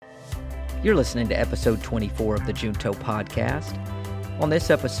You're listening to episode 24 of the Junto Podcast. On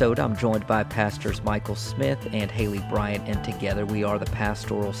this episode, I'm joined by Pastors Michael Smith and Haley Bryant, and together we are the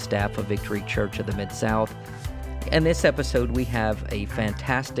pastoral staff of Victory Church of the Mid-South. In this episode, we have a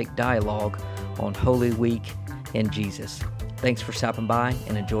fantastic dialogue on Holy Week and Jesus. Thanks for stopping by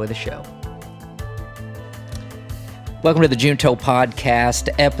and enjoy the show. Welcome to the Junto Podcast,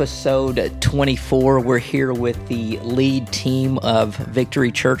 episode 24. We're here with the lead team of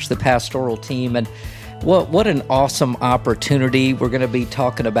Victory Church, the pastoral team, and what an awesome opportunity. We're going to be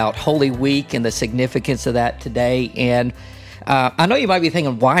talking about Holy Week and the significance of that today. And I know you might be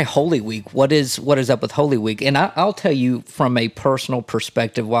thinking, why Holy Week? What is up with Holy Week? And I'll tell you from a personal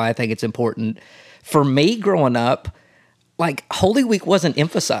perspective why I think it's important. For me, growing up, Holy Week wasn't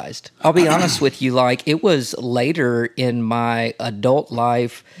emphasized. I'll be honest with you, it was later in my adult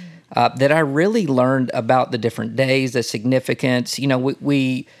life that I really learned about the different days, the significance. You know,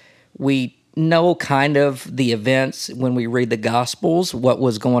 we know kind of the events when we read the Gospels, what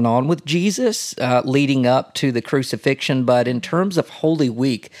was going on with Jesus leading up to the crucifixion. But in terms of Holy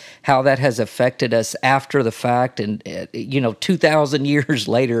Week, how that has affected us after the fact and, 2,000 years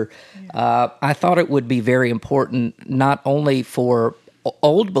later, I thought it would be very important, not only for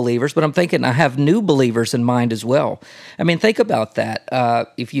old believers, but I'm thinking I have new believers in mind as well. I mean, think about that.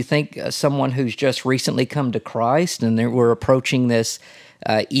 If you think someone who's just recently come to Christ and we're approaching this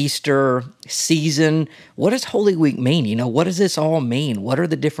Easter season, what does Holy Week mean? What does this all mean? What are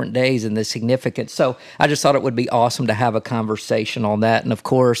the different days and the significance? So I just thought it would be awesome to have a conversation on that. And of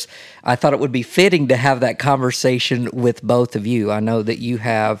course, I thought it would be fitting to have that conversation with both of you. I know that you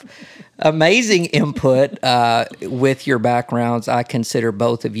have amazing input with your backgrounds. I consider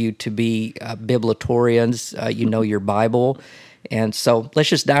both of you to be biblitorians. You know your Bible. And so let's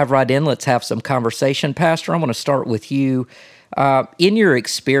just dive right in. Let's have some conversation. Pastor, I'm going to start with you. In your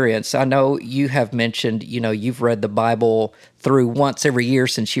experience, I know you have mentioned, you've read the Bible through once every year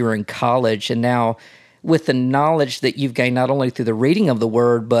since you were in college, and now with the knowledge that you've gained not only through the reading of the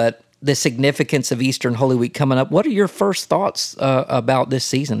Word, but the significance of Easter and Holy Week coming up, what are your first thoughts about this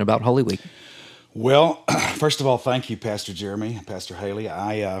season, about Holy Week? Well, first of all, thank you, Pastor Jeremy, Pastor Haley.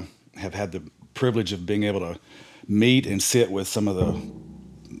 I have had the privilege of being able to meet and sit with some of the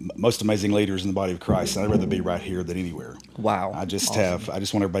most amazing leaders in the body of Christ, and I'd rather be right here than anywhere. Wow. I just want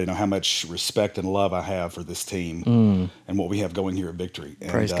everybody to know how much respect and love I have for this team and what we have going here at Victory. And,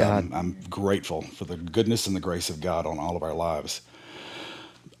 praise God. I'm grateful for the goodness and the grace of God on all of our lives.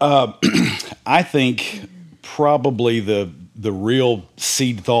 I think probably the real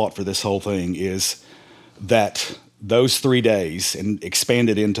seed thought for this whole thing is that those 3 days, and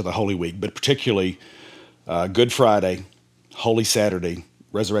expanded into the Holy Week, but particularly Good Friday, Holy Saturday,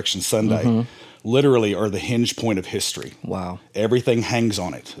 Resurrection Sunday, literally are the hinge point of history. Wow. Everything hangs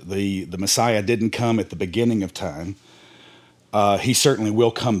on it. The Messiah didn't come at the beginning of time. He certainly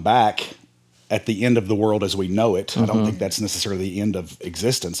will come back at the end of the world as we know it. I don't think that's necessarily the end of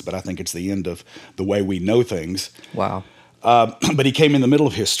existence, but I think it's the end of the way we know things. Wow. But he came in the middle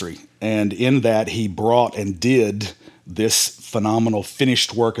of history, and in that he brought and did this phenomenal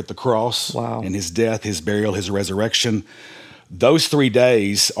finished work at the cross. Wow. And his death, his burial, his resurrection. Those 3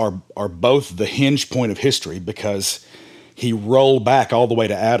 days are both the hinge point of history because he rolled back all the way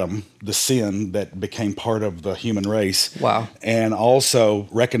to Adam, the sin that became part of the human race. Wow. And also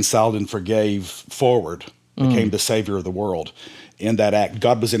reconciled and forgave forward, became the Savior of the world. In that act,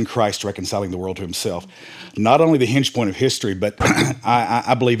 God was in Christ reconciling the world to himself. Not only the hinge point of history, but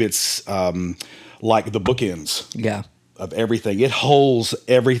I believe it's like the bookends of everything. It holds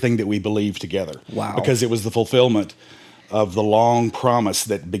everything that we believe together. Wow. Because it was the fulfillment of the long promise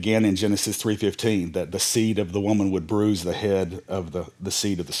that began in Genesis 3:15, that the seed of the woman would bruise the head of the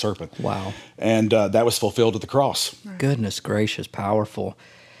seed of the serpent. Wow. And that was fulfilled at the cross. Goodness gracious, powerful.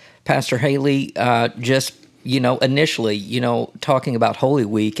 Pastor Haley, initially, talking about Holy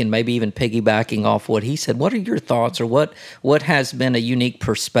Week and maybe even piggybacking off what he said, what are your thoughts, or what has been a unique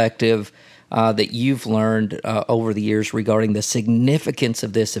perspective that you've learned over the years regarding the significance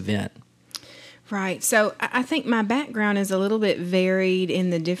of this event? Right. So I think my background is a little bit varied in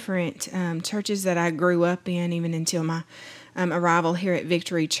the different churches that I grew up in, even until my arrival here at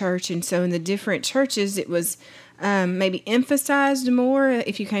Victory Church. And so in the different churches, it was maybe emphasized more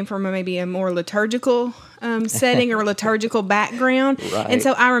if you came from maybe a more liturgical setting or liturgical background. Right. And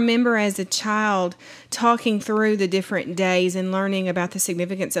so I remember as a child talking through the different days and learning about the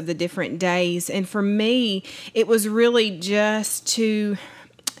significance of the different days. And for me, it was really just to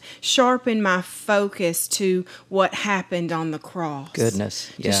sharpen my focus to what happened on the cross.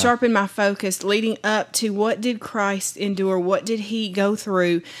 Goodness, yeah. To sharpen my focus leading up to what did Christ endure, what did he go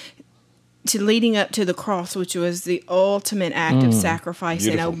through to leading up to the cross, which was the ultimate act of sacrifice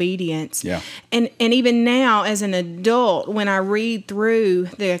Beautiful. and obedience. Yeah. And even now, as an adult, when I read through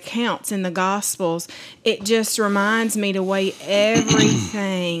the accounts in the Gospels, it just reminds me to weigh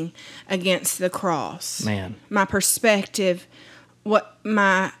everything against the cross. Man. My perspective, what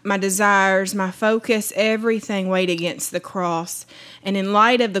my desires, my focus, everything weighed against the cross. And in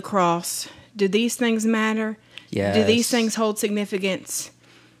light of the cross, do these things matter? Yes. Do these things hold significance?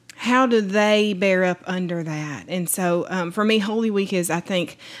 How do they bear up under that? And so for me, Holy Week is, I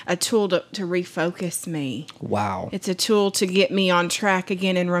think, a tool to refocus me. Wow. It's a tool to get me on track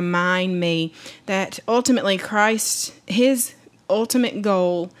again and remind me that ultimately Christ, his ultimate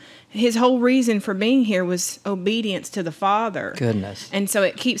goal, his whole reason for being here was obedience to the Father. Goodness. And so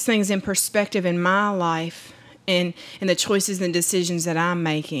it keeps things in perspective in my life and the choices and decisions that I'm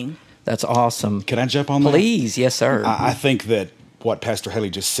making. That's awesome. Can I jump on that? Please. Yes, sir. I think that what Pastor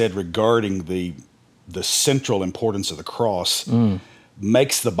Haley just said regarding the central importance of the cross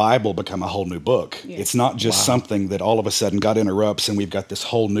makes the Bible become a whole new book. Yes. It's not just something that all of a sudden God interrupts and we've got this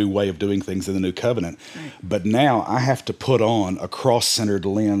whole new way of doing things in the new covenant. Right. But now I have to put on a cross-centered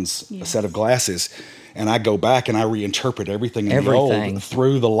lens, a set of glasses, and I go back and I reinterpret everything in the old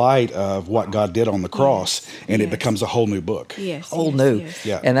through the light of what God did on the cross, and it becomes a whole new book. Yes. Whole new. Yes.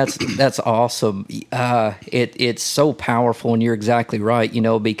 Yeah. And that's awesome. It's so powerful, and you're exactly right,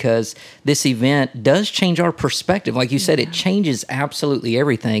 because this event does change our perspective. Like you said, it changes absolutely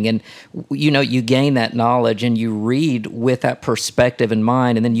everything. And, you gain that knowledge and you read with that perspective in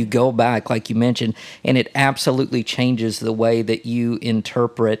mind, and then you go back, like you mentioned, and it absolutely changes the way that you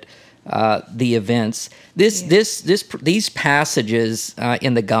interpret the events. These passages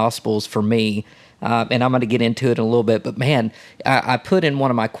in the Gospels for me, and I'm going to get into it in a little bit, but man, I put in one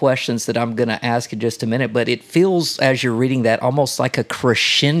of my questions that I'm going to ask in just a minute, but it feels, as you're reading that, almost like a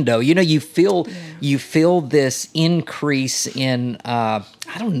crescendo. You feel this increase in, I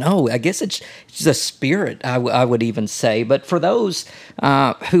don't know, I guess it's the Spirit, I would even say. But for those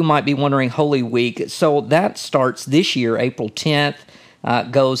who might be wondering, Holy Week, so that starts this year, April 10th,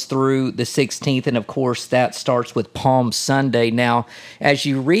 goes through the 16th, and of course that starts with Palm Sunday. Now, as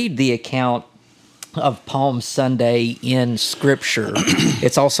you read the account of Palm Sunday in Scripture,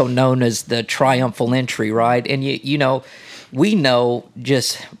 it's also known as the triumphal entry, right? And we know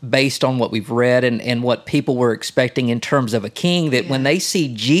just based on what we've read and what people were expecting in terms of a king, that when they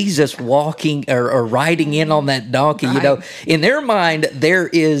see Jesus walking or riding in on that donkey, in their mind,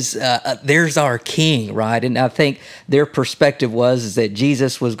 there's our king, right? And I think their perspective was that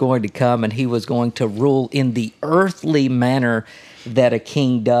Jesus was going to come and he was going to rule in the earthly manner that a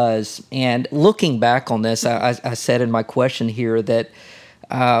king does. And looking back on this, I said in my question here that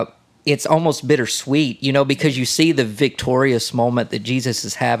it's almost bittersweet, because you see the victorious moment that Jesus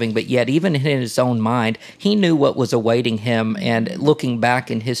is having, but yet even in his own mind, he knew what was awaiting him. And looking back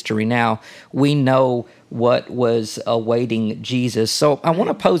in history now, we know what was awaiting Jesus. So I want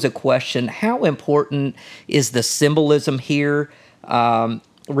to pose a question. How important is the symbolism here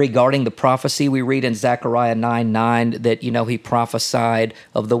regarding the prophecy? We read in Zechariah 9:9 that, he prophesied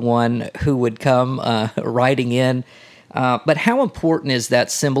of the one who would come riding in. But how important is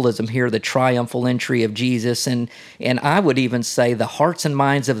that symbolism here, the triumphal entry of Jesus, and I would even say the hearts and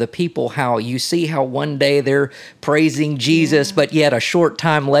minds of the people, how you see how one day they're praising Jesus, but yet a short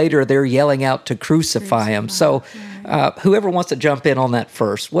time later they're yelling out to crucify him. So whoever wants to jump in on that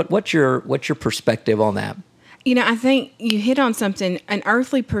first, what's your perspective on that? I think you hit on something. An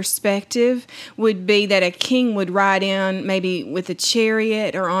earthly perspective would be that a king would ride in maybe with a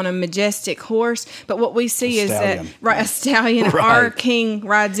chariot or on a majestic horse. But what we see is that a stallion, Right. Our king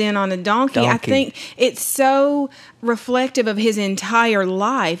rides in on a donkey. I think it's so reflective of his entire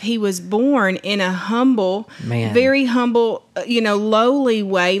life. He was born in a humble, very humble, lowly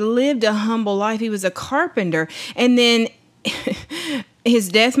way, lived a humble life. He was a carpenter. And then his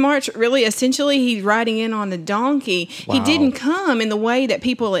death march, really, essentially, he's riding in on a donkey. Wow. He didn't come in the way that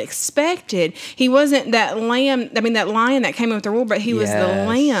people expected. He wasn't that lamb, that lion that came with the roar, but he was the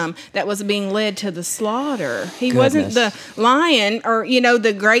lamb that was being led to the slaughter. He wasn't the lion or,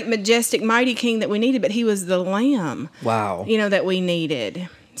 the great, majestic, mighty king that we needed, but he was the lamb. Wow. That we needed.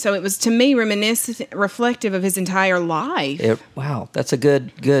 So it was, to me, reflective of his entire life. Wow, that's a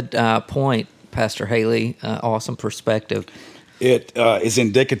good point, Pastor Haley. Awesome perspective. It is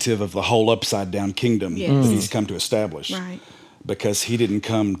indicative of the whole upside-down kingdom that he's come to establish. Right. Because he didn't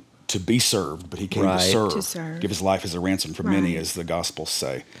come to be served, but he came to serve, give his life as a ransom for many, as the Gospels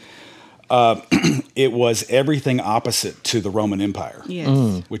say. It was everything opposite to the Roman Empire,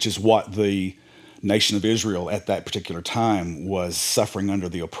 which is what the nation of Israel at that particular time was suffering under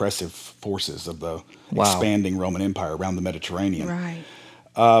the oppressive forces of the expanding Roman Empire around the Mediterranean.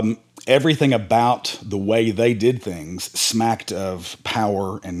 Right. Everything about the way they did things smacked of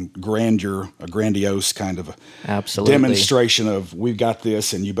power and grandeur, a grandiose kind of demonstration of, we've got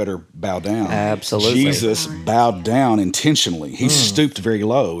this and you better bow down. Absolutely. Jesus bowed down intentionally. He stooped very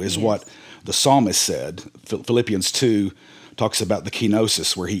low, is what the psalmist said. Philippians 2 talks about the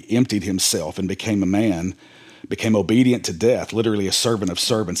kenosis, where he emptied himself and became a man, became obedient to death, literally a servant of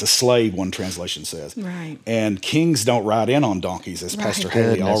servants, a slave, one translation says. Right. And kings don't ride in on donkeys, as Pastor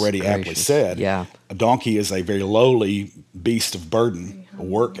Haley already aptly said. Yeah. A donkey is a very lowly beast of burden, a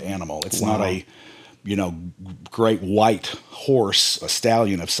work animal. It's not a, great white horse, a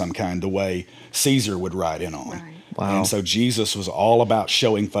stallion of some kind, the way Caesar would ride in on. Right. Wow. And so Jesus was all about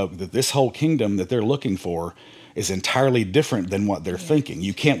showing folk that this whole kingdom that they're looking for is entirely different than what they're thinking.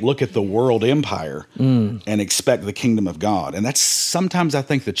 You can't look at the world empire and expect the kingdom of God. And that's sometimes, I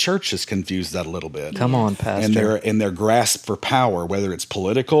think, the church has confused that a little bit. Come on, Pastor. And their grasp for power, whether it's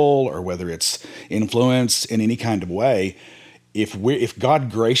political or whether it's influence in any kind of way. If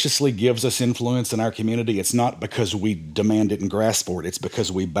God graciously gives us influence in our community, it's not because we demand it and grasp for it. It's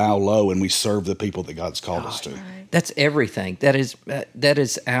because we bow low and we serve the people that God's called us to. Right. That's everything. That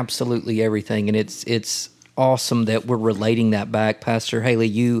is absolutely everything, and it's awesome that we're relating that back. Pastor Haley,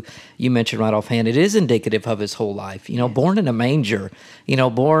 you mentioned right offhand, it is indicative of his whole life. Born in a manger,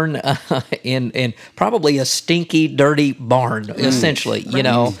 born in probably a stinky, dirty barn, essentially.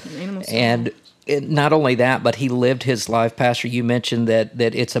 And not only that, but he lived his life. Pastor, you mentioned that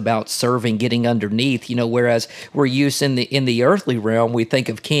it's about serving, getting underneath. Whereas we're used in the earthly realm, we think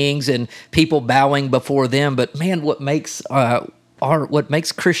of kings and people bowing before them. But man, what makes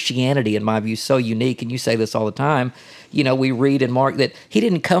Christianity, in my view, so unique, and you say this all the time, we read in Mark that he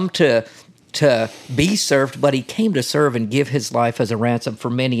didn't come to be served, but he came to serve and give his life as a ransom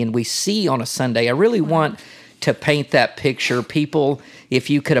for many. And we see on a Sunday, I really want to paint that picture. People, if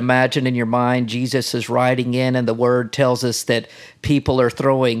you could imagine in your mind, Jesus is riding in, and the word tells us that people are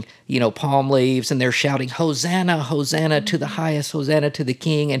throwing, palm leaves, and they're shouting, Hosanna, Hosanna to the highest, Hosanna to the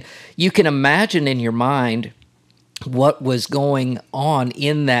King. And you can imagine in your mind what was going on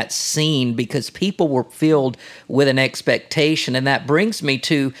in that scene, because people were filled with an expectation. And that brings me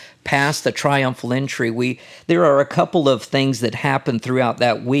to past the triumphal entry. There are a couple of things that happened throughout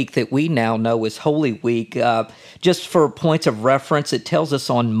that week that we now know as Holy Week. Just for points of reference, it tells us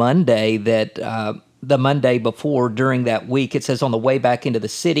on Monday that the Monday before, during that week, it says on the way back into the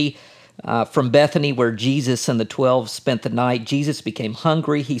city, from Bethany, where Jesus and the 12 spent the night, Jesus became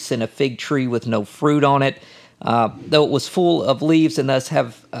hungry. He sent a fig tree with no fruit on it, though it was full of leaves and thus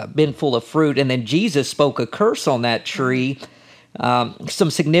have been full of fruit. And then Jesus spoke a curse on that tree.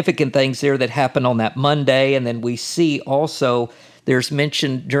 Some significant things there that happened on that Monday. And then we see also there's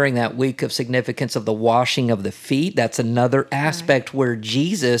mention during that week of significance of the washing of the feet. That's another aspect where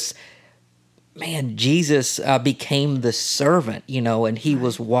Jesus became the servant, and he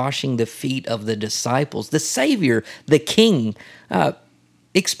was washing the feet of the disciples, the Savior, the King.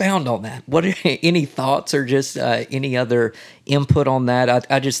 Expound on that. What are any thoughts or just any other input on that?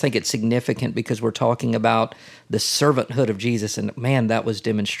 I just think it's significant because we're talking about the servanthood of Jesus, and man, that was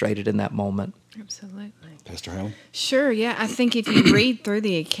demonstrated in that moment. Absolutely. Pastor Helen? Sure, yeah. I think if you read through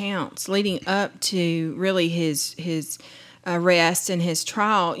the accounts leading up to really his arrest and his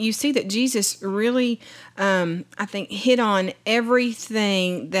trial, you see that Jesus really, I think, hit on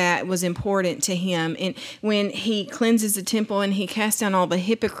everything that was important to him. And when he cleanses the temple and he casts down all the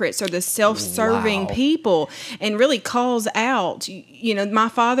hypocrites or the self-serving people, and really calls out, my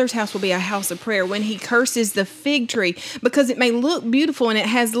Father's house will be a house of prayer. When he curses the fig tree, because it may look beautiful and it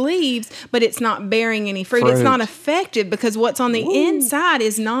has leaves, but it's not bearing any fruit. It's not effective because what's on the inside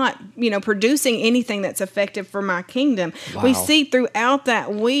is not, producing anything that's effective for my kingdom. Wow. We see throughout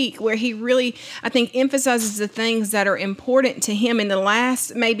that week where he really, I think, emphasizes the things that are important to him in the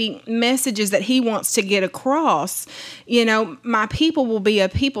last maybe messages that he wants to get across. My people will be a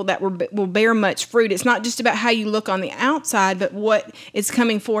people that will bear much fruit. It's not just about how you look on the outside, but what is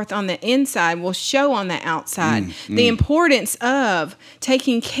coming forth on the inside will show on the outside. The importance of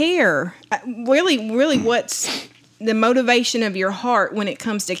taking care, really what's the motivation of your heart when it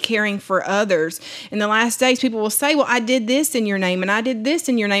comes to caring for others. In the last days, people will say, well, I did this in your name and I did this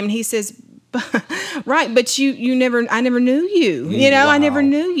in your name. And he says, Right, but I never knew you. Wow. I never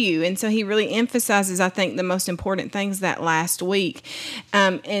knew you, and so he really emphasizes, I think, the most important things that last week,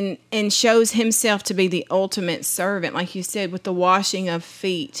 and shows himself to be the ultimate servant, like you said, with the washing of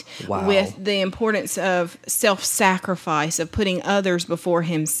feet, Wow. with the importance of self-sacrifice, of putting others before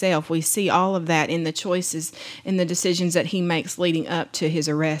himself. We see all of that in the choices and the decisions that he makes leading up to his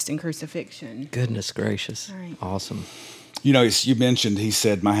arrest and crucifixion. Goodness gracious. Right. Awesome. As you mentioned, he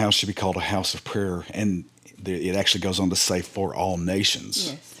said, "My house should be called a house of prayer," and it actually goes on to say, "For all nations."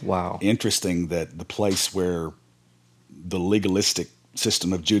 Yes. Wow. Interesting that the place where the legalistic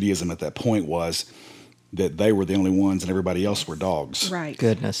system of Judaism at that point was that they were the only ones and everybody else were dogs. Right.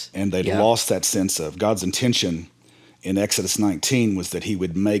 Goodness. And they'd lost that sense of God's intention in Exodus 19 was that he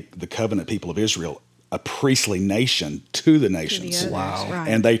would make the covenant people of Israel a priestly nation to the nations. To the others, Wow. right.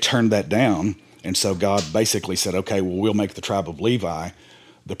 And they turned that down. And so God basically said, okay, well, we'll make the tribe of Levi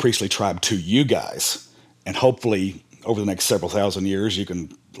the priestly tribe to you guys. And hopefully over the next several thousand years, you can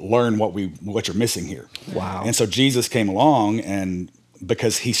learn what you're missing here. Wow. And so Jesus came along, and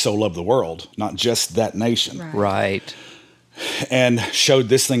because he so loved the world, not just that nation, Right. and showed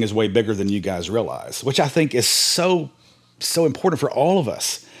this thing is way bigger than you guys realize, which I think is so important for all of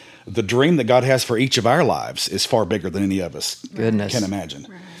us. The dream that God has for each of our lives is far bigger than any of us Goodness. can imagine.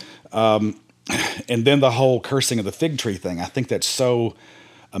 And then the whole cursing of the fig tree thing, I think that's so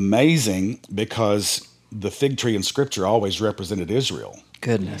amazing because the fig tree in Scripture always represented Israel.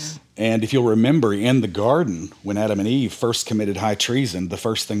 Goodness. And if you'll remember, in the garden, when Adam and Eve first committed high treason, the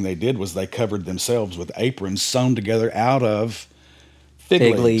first thing they did was they covered themselves with aprons sewn together out of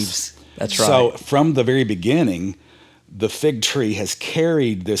fig leaves. That's right. So from the very beginning, the fig tree has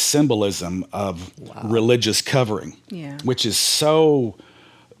carried this symbolism of religious covering, which is so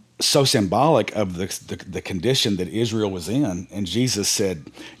symbolic of the condition that Israel was in. And Jesus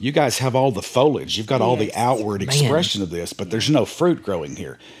said, you guys have all the foliage. You've got all the outward expression of this, but there's no fruit growing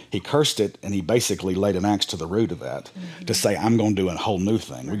here. He cursed it, and he basically laid an axe to the root of that to say, I'm going to do a whole new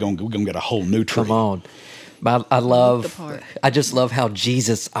thing. We're going to get a whole new tree. Come on. I just love how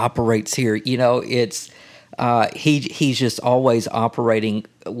Jesus operates here. It's he's just always operating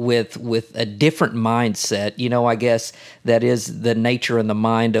with a different mindset. I guess that is the nature and the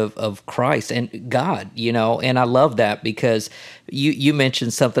mind of Christ and God, and I love that because you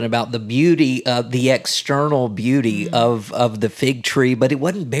mentioned something about the beauty of the external beauty of the fig tree, but it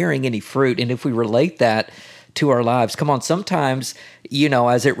wasn't bearing any fruit. And if we relate that to our lives, come on, sometimes,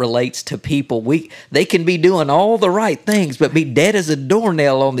 as it relates to people, they can be doing all the right things, but be dead as a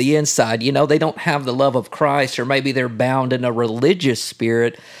doornail on the inside. They don't have the love of Christ, or maybe they're bound in a religious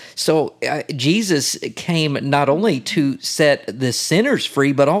spirit. So Jesus came not only to set the sinners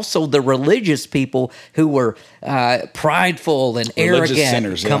free, but also the religious people who were prideful and religious arrogant.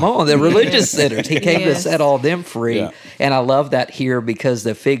 Sinners, Come on, the religious sinners. He came to Yes. set all them free. Yeah. And I love that here because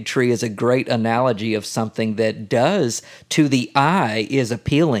the fig tree is a great analogy of something that does, to the eye, is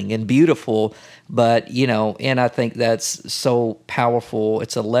appealing and beautiful. But, and I think that's so powerful.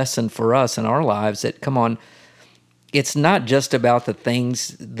 It's a lesson for us in our lives that, come on, it's not just about the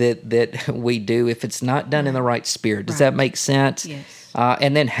things that we do if it's not done in the right spirit. Does that make sense? Yes.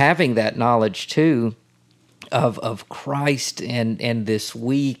 And then having that knowledge too of Christ and this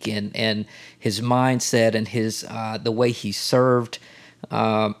week and his mindset and his the way he served.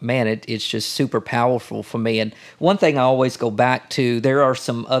 It's just super powerful for me. And one thing I always go back to, there are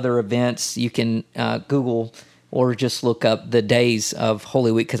some other events you can Google or just look up the days of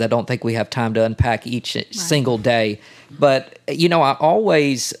Holy Week, because I don't think we have time to unpack each single day. But, I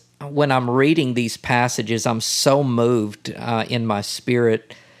always, when I'm reading these passages, I'm so moved in my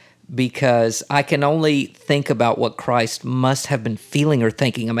spirit, because I can only think about what Christ must have been feeling or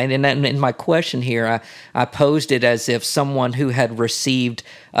thinking. I mean, and in my question here, I posed it as if someone who had received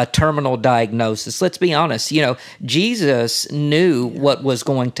a terminal diagnosis. Let's be honest, Jesus knew what was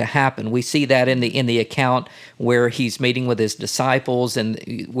going to happen. We see that in the account where he's meeting with his disciples and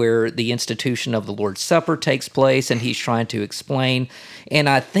where the institution of the Lord's Supper takes place, and he's trying to explain. And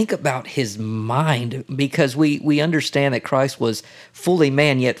I think about his mind, because we understand that Christ was fully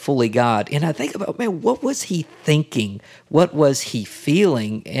man yet fully God. And I think about, man, what was he thinking? What was he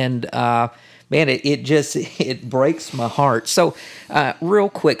feeling? And it breaks my heart. So real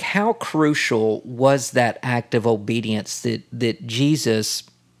quick, how crucial was that act of obedience that Jesus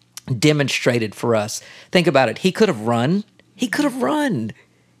demonstrated for us? Think about it. He could have run. He could have run.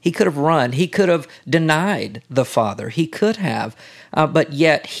 He could have run. He could have denied the Father. He could have. But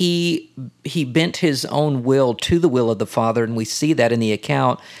yet he bent his own will to the will of the Father, and we see that in the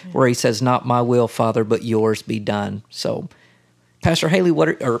account where he says, not my will, Father, but yours be done. So Pastor Haley,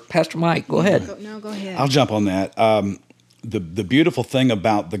 or Pastor Mike, go ahead. Go ahead. I'll jump on that. The beautiful thing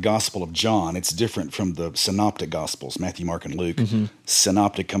about the Gospel of John, it's different from the synoptic Gospels, Matthew, Mark, and Luke.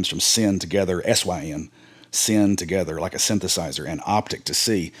 Synoptic comes from syn together, S-Y-N, syn together, like a synthesizer, and optic to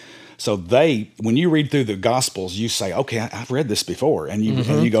see. So when you read through the Gospels, you say, okay, I've read this before. And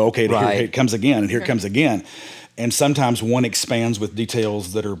you go, okay, Right. here it comes again, and here it comes again. And sometimes one expands with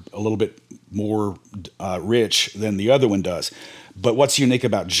details that are a little bit more rich than the other one does. But what's unique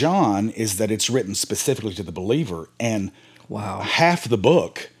about John is that it's written specifically to the believer, and half the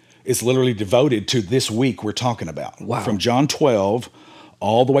book is literally devoted to this week we're talking about. Wow. From John 12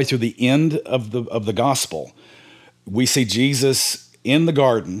 all the way through the end of the gospel, we see Jesus in the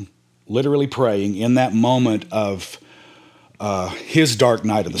garden, literally praying in that moment of his dark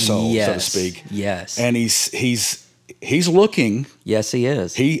night of the soul, so to speak. Yes. And he's looking. Yes, he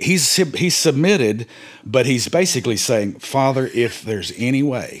is. He's submitted, but he's basically saying, Father, if there's any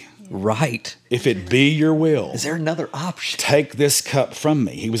way, right, if it be your will, is there another option? Take this cup from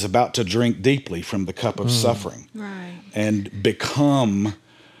me. He was about to drink deeply from the cup of suffering, Right. and become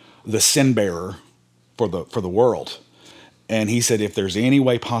the sin bearer for the world. And he said, if there's any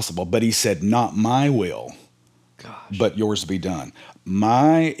way possible, but he said, not my will, but yours be done.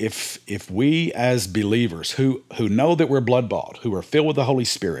 If we as believers who know that we're blood bought, who are filled with the Holy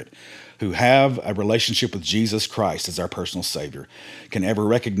Spirit, who have a relationship with Jesus Christ as our personal Savior, can ever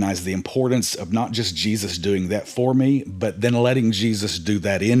recognize the importance of not just Jesus doing that for me, but then letting Jesus do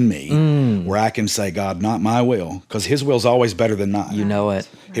that in me, where I can say, God, not my will, because his will is always better than mine. You know it.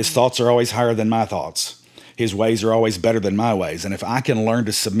 His thoughts are always higher than my thoughts. His ways are always better than my ways. And if I can learn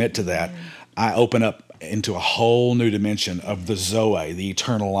to submit to that, I open up into a whole new dimension of the Zoe, the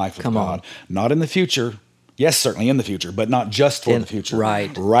eternal life of God. Not in the future. Yes, certainly in the future, but not just for the future.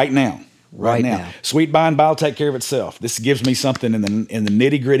 Right. Right now. Right now. Sweet by and by will take care of itself. This gives me something in the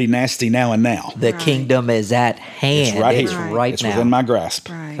nitty-gritty, nasty now and now. The kingdom is at hand. It's right here. It's right It's now. within my grasp.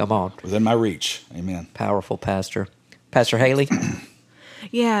 Right. Come on. Within my reach. Amen. Powerful, Pastor. Pastor Haley?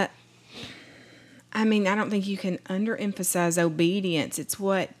 Yeah. I mean, I don't think you can underemphasize obedience. It's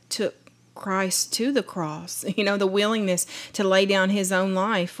what took Christ to the cross. You know, the willingness to lay down his own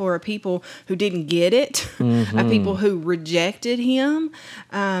life for a people who didn't get it, a people who rejected him.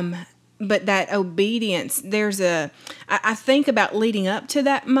 But that obedience, I think about leading up to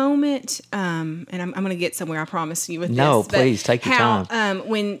that moment, and I'm going to get somewhere, I promise you with this. No, please, take your time.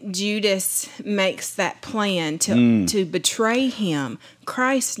 When Judas makes that plan to betray him,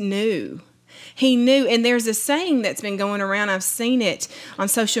 Christ knew. He knew, and there's a saying that's been going around, I've seen it on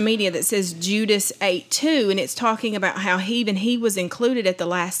social media, that says Judas ate too, and it's talking about how he was included at the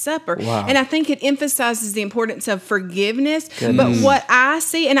Last Supper. Wow. And I think it emphasizes the importance of forgiveness. But what I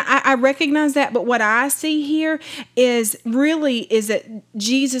see, and I recognize that, but what I see here is that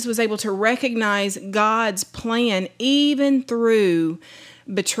Jesus was able to recognize God's plan even through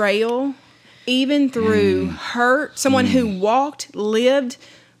betrayal, even through hurt. Someone who walked, lived,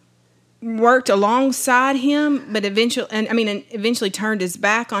 worked alongside him, but eventually turned his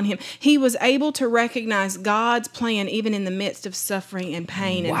back on him. He was able to recognize God's plan even in the midst of suffering and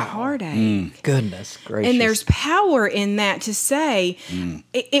pain and heartache. Goodness gracious. And there's power in that to say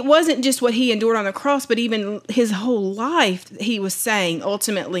it wasn't just what he endured on the cross, but even his whole life he was saying,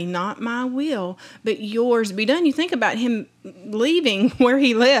 ultimately, not my will, but yours be done. You think about him leaving where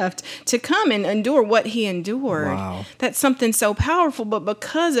he left to come and endure what he endured. Wow. That's something so powerful, but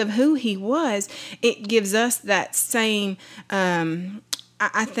because of who he was, it gives us that same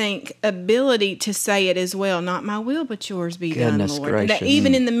I think ability to say it as well, not my will but yours be Goodness done, Lord. gracious. That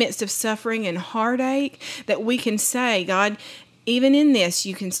even in the midst of suffering and heartache, that we can say, God, even in this,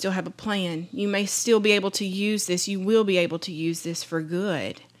 you can still have a plan. You may still be able to use this. You will be able to use this for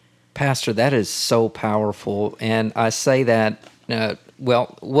good. Pastor, that is so powerful. And I say that,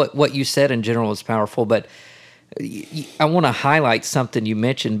 what you said in general is powerful, but I want to highlight something you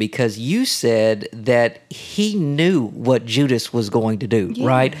mentioned, because you said that he knew what Judas was going to do,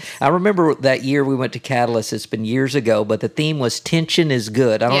 right? I remember that year we went to Catalyst. It's been years ago, but the theme was tension is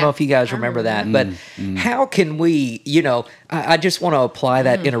good. I don't know if you guys remember that, but how can we, I just want to apply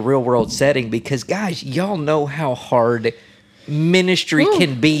that in a real world setting, because guys, y'all know how hard ministry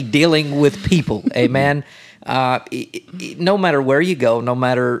can be dealing with people. Amen. No matter where you go, no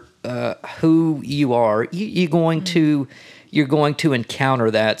matter who you are, you're going to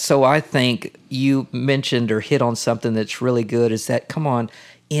encounter that. So I think you mentioned or hit on something that's really good, is that, come on,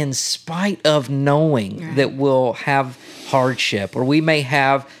 in spite of knowing that we'll have hardship, or we may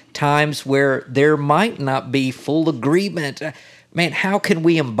have times where there might not be full agreement, man, how can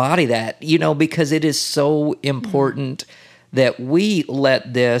we embody that? Because it is so important that we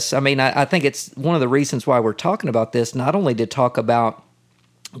let this, I think it's one of the reasons why we're talking about this, not only to talk about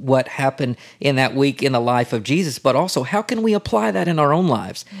what happened in that week in the life of Jesus, but also how can we apply that in our own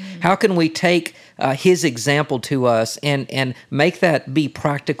lives? How can we take his example to us and make that be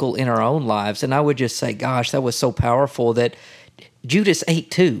practical in our own lives? And I would just say, gosh, that was so powerful that Judas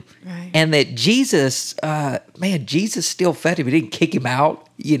ate too. Right. And that Jesus, Jesus still fed him. He didn't kick him out,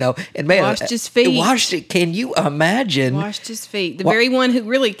 and Washed his feet. Washed it. Can you imagine? Washed his feet. The very one who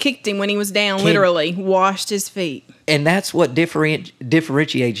really kicked him when he was down, literally, washed his feet. And that's what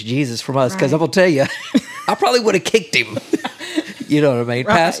differentiates Jesus from us. Because Right. I'm going to tell you, I probably would have kicked him. You know what I mean,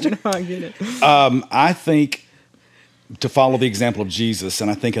 Right. Pastor? No, I get it. I think to follow the example of Jesus, and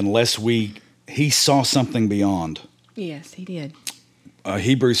I think unless he saw something beyond. Yes, he did.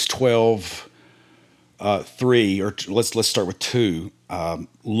 Hebrews 12, 3, or let's start with 2.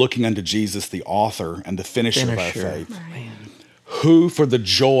 Looking unto Jesus, the author and the finisher of our faith, Right. who for the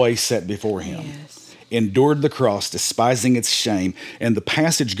joy set before him Yes. endured the cross, despising its shame. And the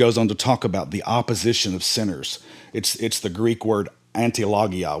passage goes on to talk about the opposition of sinners. It's the Greek word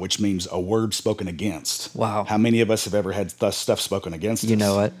antilogia, which means a word spoken against. Wow. How many of us have ever had stuff spoken against us? You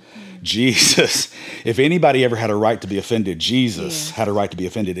know it. Jesus, if anybody ever had a right to be offended, Jesus Yes. had a right to be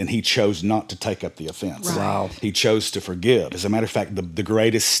offended, and he chose not to take up the offense. Right. Wow. He chose to forgive. As a matter of fact, the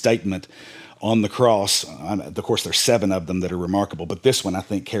greatest statement on the cross, of course, there's 7 of them that are remarkable, but this one I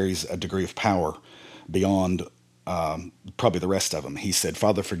think carries a degree of power beyond probably the rest of them. He said,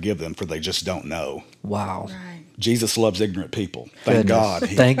 Father, forgive them, for they just don't know. Wow. Right. Jesus loves ignorant people. Thank Goodness. God.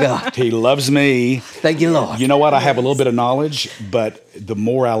 Thank God. He loves me. Thank you, Lord. You know what? I have a little bit of knowledge, but the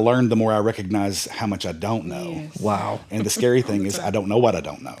more I learn, the more I recognize how much I don't know. Yes. Wow. And the scary thing is I don't know what I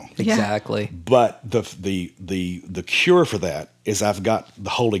don't know. Yeah. Exactly. But the cure for that is I've got the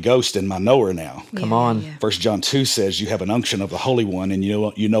Holy Ghost in my knower now. Come on. Yeah. 1 John 2 says you have an unction of the Holy One and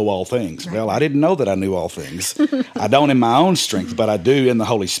you know all things. Well, I didn't know that I knew all things. I don't in my own strength, but I do in the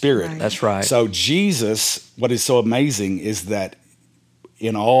Holy Spirit. Right. That's right. So Jesus, what is so amazing is that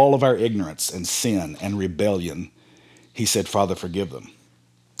in all of our ignorance and sin and rebellion, he said, Father, forgive them.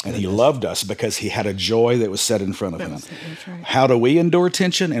 And he loved us because he had a joy that was set in front of him. That's right. How do we endure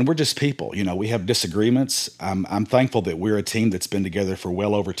tension? And we're just people. We have disagreements. I'm thankful that we're a team that's been together for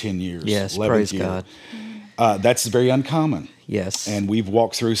well over 10 years. Yes, 11th praise year. God. That's very uncommon. Yes. And we've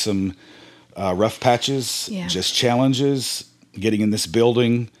walked through some rough patches, Yeah. just challenges, getting in this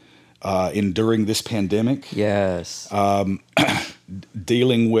building, enduring this pandemic, Yes.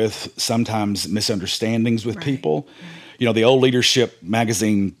 dealing with sometimes misunderstandings with Right. people. The old Leadership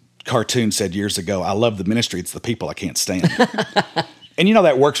magazine cartoon said years ago, I love the ministry, it's the people I can't stand. And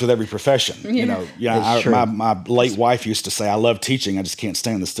that works with every profession. It's true. My late wife used to say, I love teaching, I just can't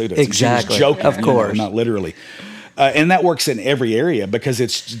stand the students. Exactly. And she was joking, Of course. not literally. And that works in every area because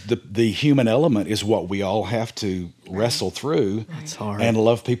it's the human element is what we all have to wrestle through It's hard. and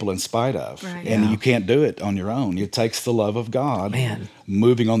love people in spite of. Right. And Yeah. you can't do it on your own. It takes the love of God Man.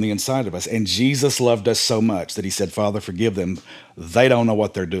 moving on the inside of us. And Jesus loved us so much that he said, Father, forgive them. They don't know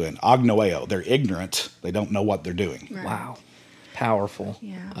what they're doing. Agnoeo, they're ignorant. They don't know what they're doing. Right. Wow. Powerful.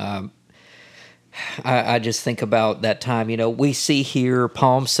 Yeah. I just think about that time. We see here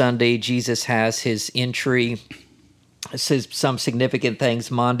Palm Sunday, Jesus has his entry. It says some significant things.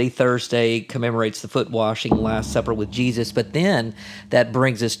 Maundy Thursday commemorates the foot washing, Last Supper with Jesus. But then that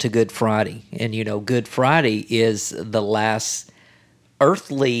brings us to Good Friday. And, Good Friday is the last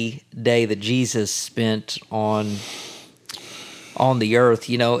earthly day that Jesus spent on the earth,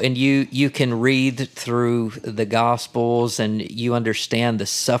 and you can read through the Gospels and you understand the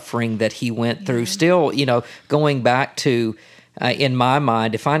suffering that he went through. Still, going back to, in my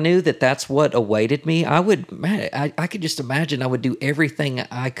mind, if I knew that that's what awaited me, I could just imagine I would do everything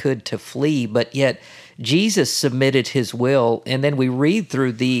I could to flee, but yet Jesus submitted his will. And then we read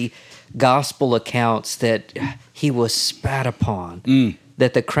through the gospel accounts that he was spat upon,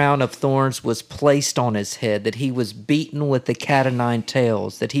 that the crown of thorns was placed on his head, that he was beaten with the cat o' nine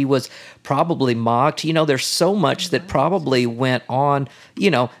tails, that he was probably mocked. There's so much that probably went on,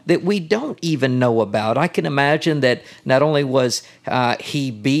 that we don't even know about. I can imagine that not only was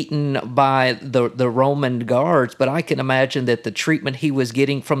he beaten by the Roman guards, but I can imagine that the treatment he was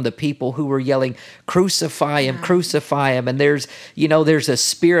getting from the people who were yelling, crucify him, crucify him. And there's a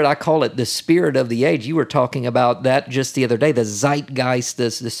spirit, I call it the spirit of the age. You were talking about that just the other day, the zeitgeist, the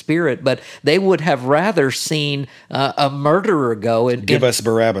spirit, but they would have rather seen a murderer go and Give us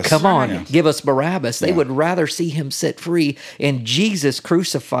Barabbas. Come on, Yeah. give us Barabbas. They Yeah. would rather see him set free and Jesus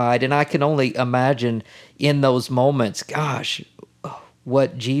crucified. And I can only imagine in those moments, gosh,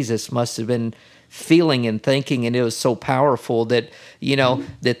 what Jesus must have been feeling and thinking, and it was so powerful that,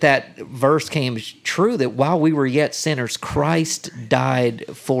 that verse came true, that while we were yet sinners, Christ died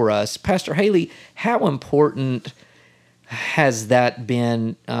for us. Pastor Haley, how important has that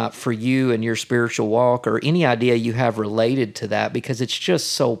been for you and your spiritual walk, or any idea you have related to that? Because it's just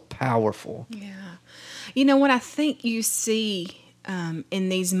so powerful. Yeah. What I think you see in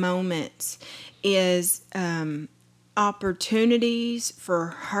these moments is opportunities for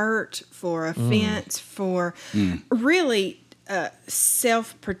hurt, for offense, for really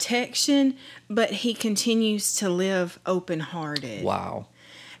self-protection, but he continues to live open-hearted. Wow.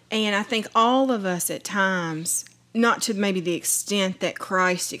 And I think all of us at times, not to maybe the extent that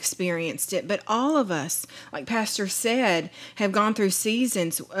Christ experienced it, but all of us, like Pastor said, have gone through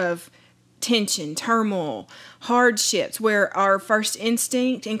seasons of tension, turmoil, hardships, where our first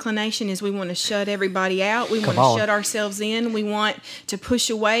inclination is we want to shut everybody out. We want to shut ourselves in. We want to push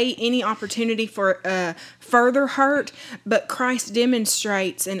away any opportunity for further hurt. But Christ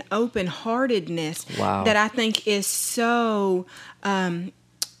demonstrates an open-heartedness that I think is so...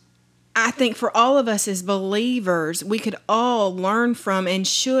 I think for all of us as believers, we could all learn from and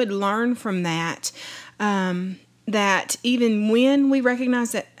should learn from that. That even when we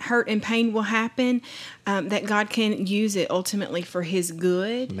recognize that hurt and pain will happen, that God can use it ultimately for His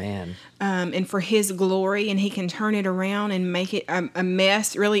good, and for His glory, and He can turn it around and make it a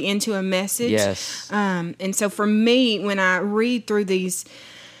mess, really into a message. Yes. And so for me, when I read through these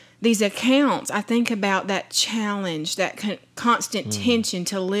accounts, I think about that challenge, that constant tension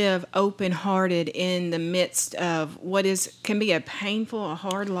to live open-hearted in the midst of what can be a painful, a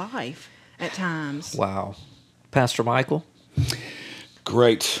hard life at times. Wow. Pastor Michael?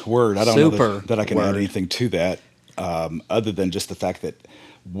 Great word. I don't know that I can add anything to that, other than just the fact that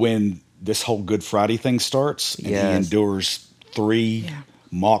when this whole Good Friday thing starts, and he endures 3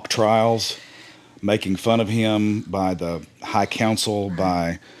 mock trials, making fun of him by the high council,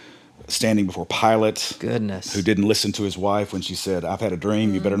 by standing before Pilate, who didn't listen to his wife when she said, "I've had a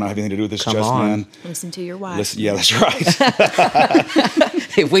dream. You better not have anything to do with this just man." Listen to your wife. Yeah, that's right.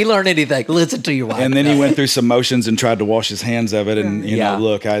 If we learn anything, listen to your wife. And then he went through some motions and tried to wash his hands of it. And,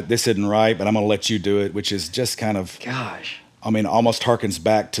 look, this isn't right, but I'm going to let you do it, which is just kind of, almost harkens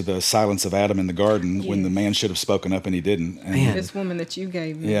back to the silence of Adam in the garden when the man should have spoken up and he didn't. And, this woman that you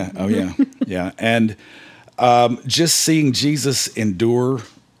gave me. Yeah. Oh, yeah. Yeah. And just seeing Jesus endure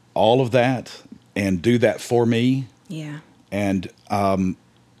all of that and do that for me. Yeah. And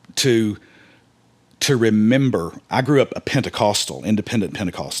to remember, I grew up a Pentecostal, independent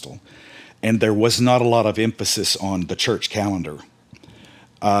Pentecostal, and there was not a lot of emphasis on the church calendar.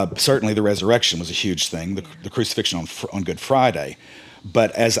 Certainly the resurrection was a huge thing, the crucifixion on Good Friday.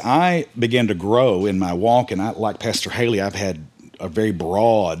 But as I began to grow in my walk, and like Pastor Haley, I've had a very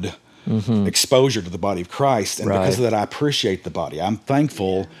broad exposure to the body of Christ, and because of that, I appreciate the body. I'm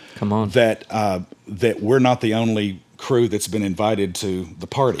thankful that we're not the only crew that's been invited to the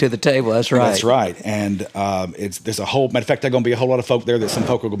party, to the table. That's right. That's right. And there's a whole matter of fact, there's going to be a whole lot of folk there that some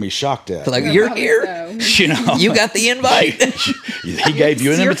folk are going to be shocked at. Like, you're here, you got the invite. He gave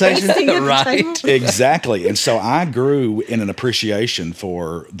you an invitation, right? Exactly. And so I grew in an appreciation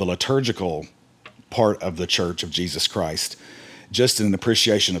for the liturgical part of the Church of Jesus Christ. Just in an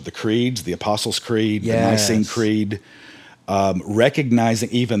appreciation of the creeds, the Apostles' Creed, the Nicene Creed, recognizing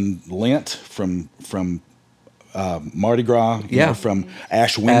even Lent from Mardi Gras, from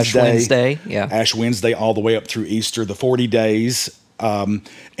Ash Wednesday, Ash Wednesday all the way up through Easter, the 40 days. And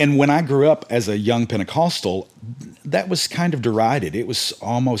when I grew up as a young Pentecostal, that was kind of derided. It was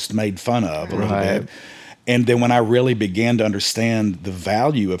almost made fun of a little bit. And then when I really began to understand the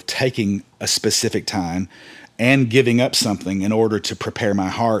value of taking a specific time and giving up something in order to prepare my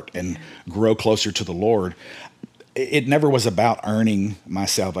heart and grow closer to the Lord, it never was about earning my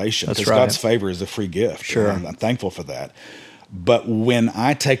salvation, because God's favor is a free gift. Sure. And I'm thankful for that. But when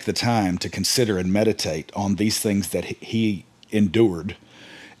I take the time to consider and meditate on these things that he endured,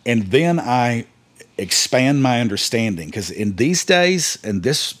 and then I expand my understanding, because in these days and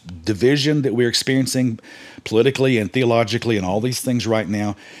this division that we're experiencing politically and theologically and all these things right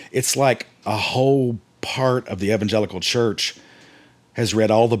now, it's like a whole part of the evangelical church has read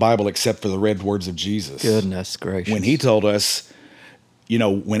all the Bible except for the red words of Jesus. Goodness gracious. When he told us,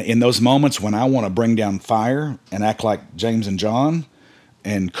 when in those moments when I want to bring down fire and act like James and John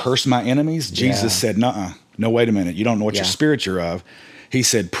and curse my enemies, Jesus said, "Nuh-uh. No, wait a minute. You don't know what your spirit you're of." He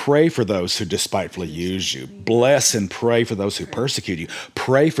said, pray for those who despitefully use you. Bless and pray for those who persecute you.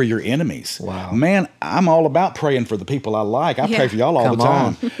 Pray for your enemies. Wow. Man, I'm all about praying for the people I like. I pray for y'all all Come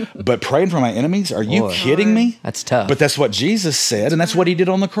the time. But praying for my enemies? Are you kidding me? That's tough. But that's what Jesus said, and that's what he did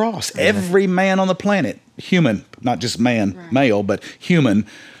on the cross. Every man on the planet, human, not just man, male, but human,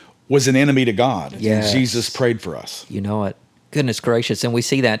 was an enemy to God. Yes. Jesus prayed for us. You know it. Goodness gracious. And we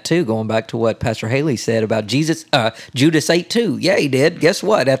see that too, going back to what Pastor Haley said about Jesus. Judas ate too. Yeah, he did. Guess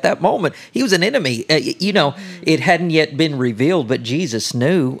what? At that moment, he was an enemy. It hadn't yet been revealed, but Jesus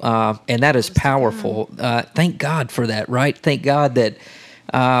knew, and that is powerful. Thank God for that, right? Thank God that,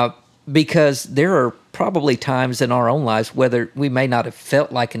 because there are probably times in our own lives whether we may not have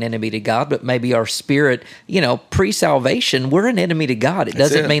felt like an enemy to God, but maybe our spirit, pre-salvation, we're an enemy to God. It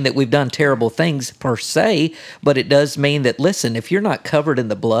doesn't mean that we've done terrible things per se, but it does mean that, listen, if you're not covered in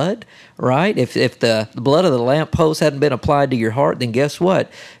the blood, right? If the blood of the lamppost hadn't been applied to your heart, then guess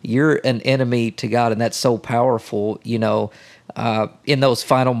what? You're an enemy to God, and that's so powerful, in those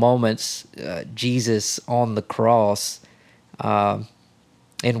final moments, Jesus on the cross,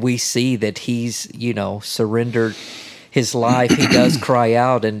 and we see that he's, surrendered his life. He does cry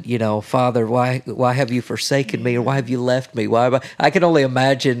out and, Father, why have you forsaken me? Or why have you left me? I can only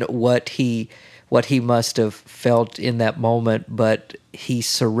imagine what he must have felt in that moment, but he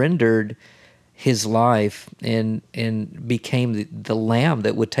surrendered his life and became the lamb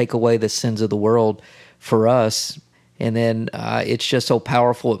that would take away the sins of the world for us. And then it's just so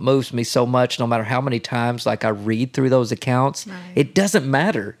powerful. It moves me so much no matter how many times I read through those accounts. Right. It doesn't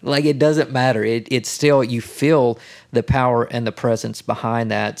matter. It doesn't matter. It's still, you feel the power and the presence behind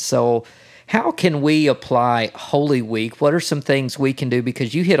that. So how can we apply Holy Week? What are some things we can do?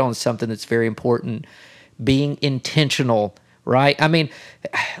 Because you hit on something that's very important, being intentional, right? I mean,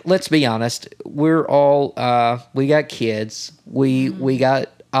 let's be honest. We're all, we got kids. We got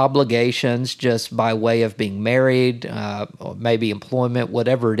obligations just by way of being married, or maybe employment,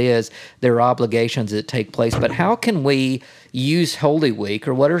 whatever it is, there are obligations that take place. But how can we use Holy Week,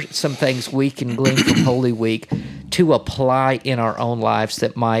 or what are some things we can glean from Holy Week to apply in our own lives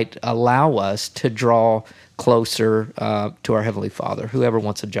that might allow us to draw closer to our Heavenly Father? Whoever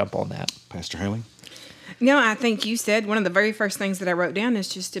wants to jump on that. Pastor Haley? No, I think you said one of the very first things that I wrote down is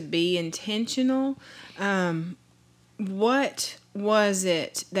just to be intentional. What was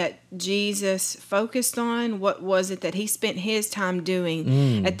it that Jesus focused on? What was it that he spent his time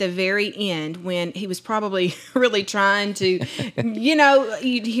doing at the very end when he was probably really trying to,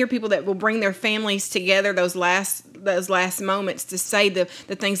 you'd hear people that will bring their families together those last moments to say the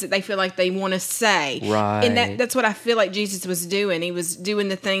things that they feel like they want to say. Right. And that's what I feel like Jesus was doing. He was doing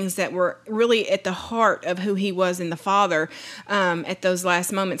the things that were really at the heart of who he was in the Father at those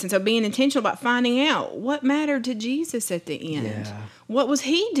last moments. And so being intentional about finding out what mattered to Jesus at the end. Yeah. What was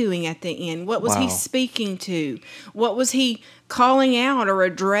he doing at the end? What was he speaking to? What was he calling out or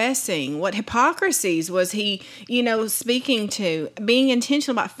addressing? What hypocrisies was he, speaking to? Being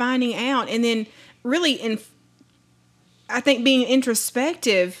intentional about finding out, and then really, I think being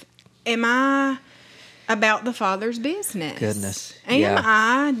introspective. Am I about the Father's business? Goodness. Am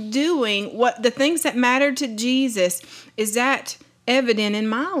I doing what the things that matter to Jesus? Is that evident in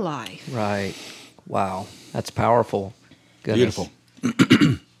my life? Right. Wow. That's powerful. Goodness. Beautiful.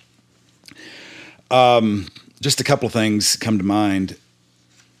 Just a couple of things come to mind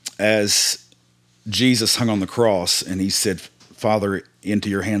as Jesus hung on the cross and he said, Father, into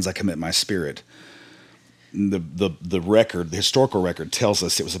your hands I commit my spirit. The historical record tells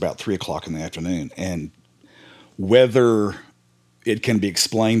us it was about 3:00 in the afternoon. And whether it can be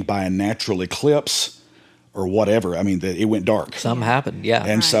explained by a natural eclipse or whatever, I mean, that it went dark. Something happened, yeah.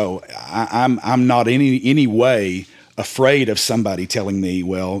 And so I'm not any way afraid of somebody telling me,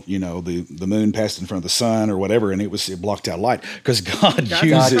 well, the moon passed in front of the sun or whatever, and it blocked out light, because God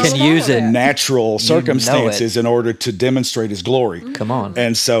can use it natural circumstances in order to demonstrate His glory. Come on.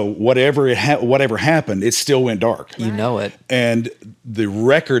 And so whatever happened, it still went dark. You know it. And the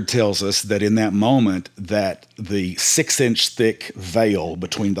record tells us that in that moment, that the 6-inch thick veil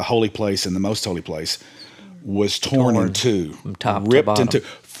between the holy place and the most holy place was torn in two, ripped into.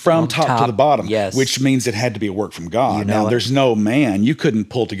 From top to the bottom, yes. Which means it had to be a work from God. Now, there's no man. You couldn't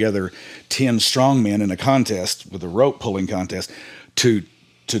pull together 10 strong men in a contest with a rope pulling contest to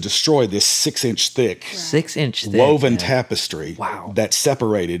destroy this 6-inch thick, 6-inch thick woven tapestry that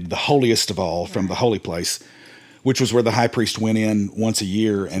separated the holiest of all from the holy place, which was where the high priest went in once a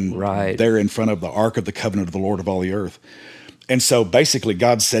year and there in front of the Ark of the Covenant of the Lord of all the earth. And so basically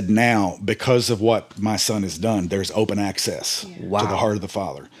God said, now, because of what my son has done, there's open access to the heart of the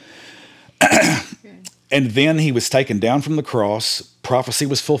Father. And then he was taken down from the cross. Prophecy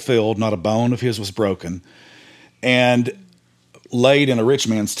was fulfilled. Not a bone of his was broken. And laid in a rich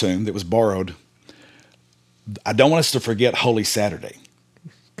man's tomb that was borrowed. I don't want us to forget Holy Saturday.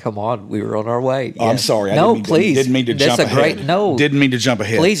 Come on, we were on our way. Oh, I'm sorry. Please. Didn't mean to jump ahead. Didn't mean to jump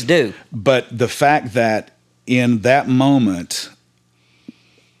ahead. Please do. But the fact that in that moment,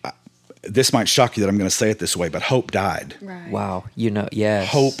 this might shock you that I'm going to say it this way, but hope died. Right. Wow. Yes.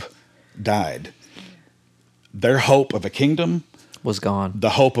 Hope died. Their hope of a kingdom was gone. The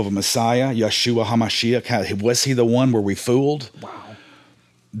hope of a Messiah, Yeshua HaMashiach. Was he the one where we fooled? Wow.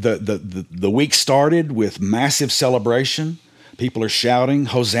 The week started with massive celebration. People are shouting,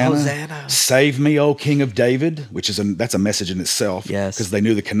 Hosanna, Hosanna. Save me, O King of David, which is that's a message in itself. Yes. Because they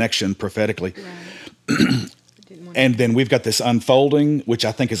knew the connection prophetically. Right. And then we've got this unfolding, which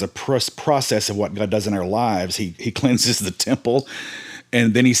I think is a process of what God does in our lives. He cleanses the temple,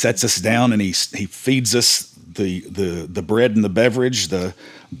 and then he sets us down and he feeds us the bread and the beverage, the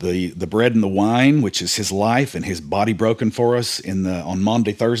bread and the wine, which is his life and his body broken for us on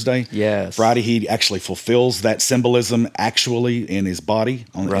Maundy Thursday. Yes. Friday, he actually fulfills that symbolism actually in his body,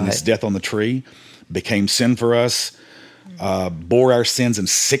 in his death on the tree, became sin for us, bore our sins and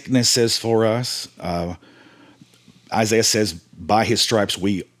sicknesses for us. Isaiah says, by his stripes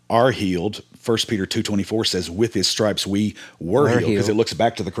we are healed. 1 Peter 2:24 says, with his stripes we were healed, because it looks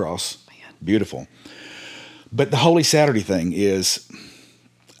back to the cross. Man. Beautiful. But the Holy Saturday thing is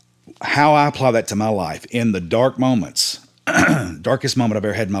how I apply that to my life in the dark moments. Darkest moment I've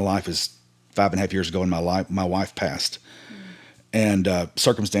ever had in my life is 5.5 years ago, and my wife passed. And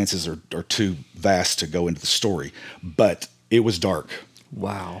circumstances are too vast to go into the story, but it was dark.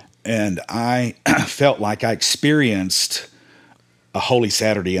 Wow. And I felt like I experienced a Holy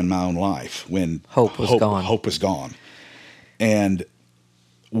Saturday in my own life when hope was gone. Hope was gone. And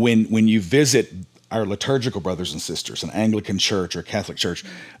when you visit our liturgical brothers and sisters, an Anglican church or Catholic church,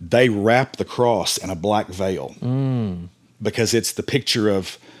 they wrap the cross in a black veil because it's the picture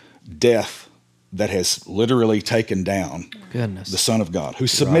of death that has literally taken down the Son of God, who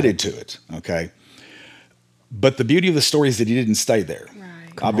submitted to it, okay? But the beauty of the story is that he didn't stay there. Right.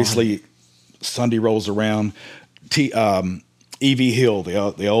 Obviously, Sunday rolls around. E.V. Hill,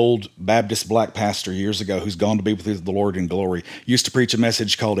 the old Baptist black pastor years ago who's gone to be with the Lord in glory, used to preach a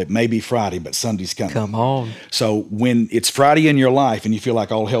message called "It May Be Friday, but Sunday's Coming." Come on. So when it's Friday in your life and you feel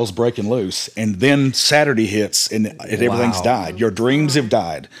like all hell's breaking loose, and then Saturday hits and everything's died, your dreams have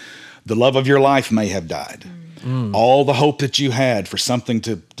died, the love of your life may have died. All the hope that you had for something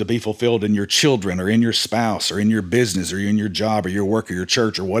to be fulfilled in your children or in your spouse or in your business or in your job or your work or your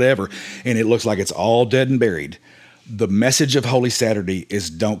church or whatever, and it looks like it's all dead and buried. The message of Holy Saturday is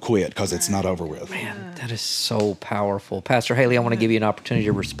don't quit because it's not over with. Man, that is so powerful. Pastor Haley, I want to give you an opportunity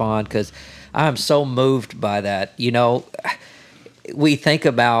to respond because I'm so moved by that. You know, we think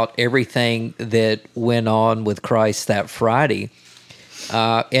about everything that went on with Christ that Friday.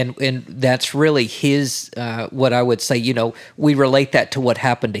 And that's really his, what I would say, you know, we relate that to what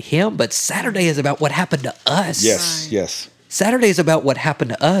happened to him, but Saturday is about what happened to us. Yes, yes. Saturday is about what happened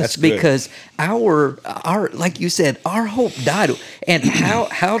to us because our like you said, our hope died. And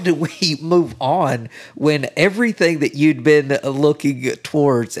how do we move on when everything that you'd been looking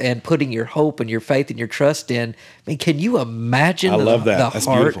towards and putting your hope and your faith and your trust in? I mean, can you imagine the That's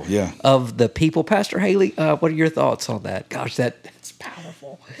heart beautiful. of the people? Pastor Haley, what are your thoughts on that? Gosh, that's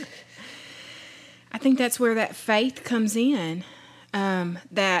powerful. I think that's where that faith comes in.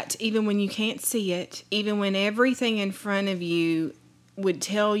 That even when you can't see it, even when everything in front of you would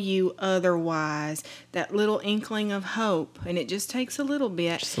tell you otherwise, that little inkling of hope, and it just takes a little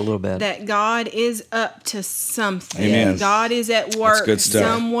bit. Just a little bit. That God is up to something. Amen. God is at work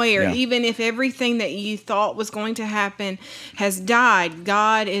somewhere. Yeah. Even if everything that you thought was going to happen has died,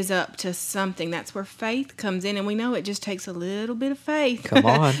 God is up to something. That's where faith comes in, and we know it just takes a little bit of faith. Come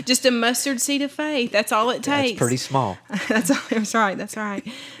on. Just a mustard seed of faith. That's all it takes. That's pretty small. That's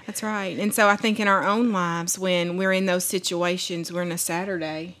right. And so I think in our own lives, when we're in those situations, we're in a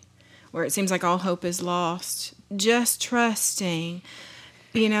Saturday where it seems like all hope is lost, just trusting,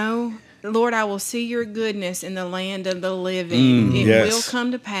 you know, Lord, I will see your goodness in the land of the living. It will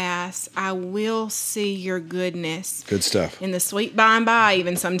come to pass. I will see your goodness. Good stuff. In the sweet by and by,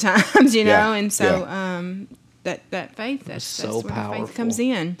 even sometimes, you know. And so that faith, that's so where powerful. the faith comes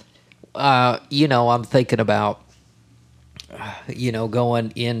in. You know, I'm thinking about, you know,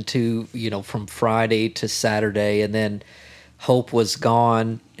 going into, you know, from Friday to Saturday, and then hope was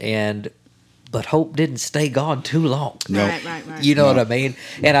gone, but hope didn't stay gone too long. No. Right. You know what I mean?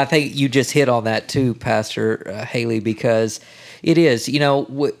 And I think you just hit on that too, Pastor Haley, because it is, you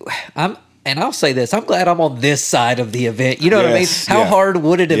know, And I'll say this, I'm glad I'm on this side of the event. You know what I mean? Yes, How yeah. hard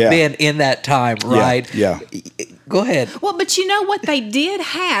would it have Yeah. been in that time, right? Yeah. Go ahead. Well, but you know what they did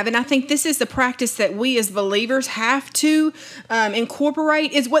have, and I think this is the practice that we as believers have to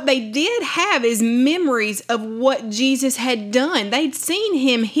incorporate, is what they did have is memories of what Jesus had done. They'd seen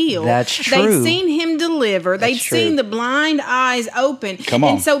him heal. That's true. They'd seen him deliver. They'd true. seen the blind eyes open. Come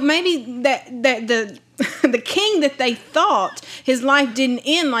on. And so maybe that the king that they thought his life didn't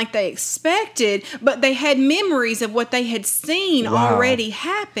end like they expected, but they had memories of what they had seen Wow. already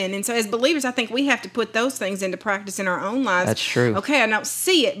happen. And so as believers, I think we have to put those things into practice in our own lives. That's true. Okay, I don't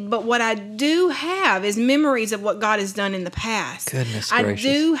see it, but what I do have is memories of what God has done in the past. Goodness I gracious.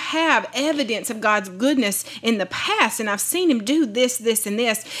 do have evidence of God's goodness in the past, and I've seen him do this, this, and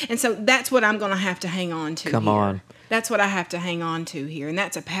this. And so that's what I'm going to have to hang on to. Come here. on. That's what I have to hang on to here, and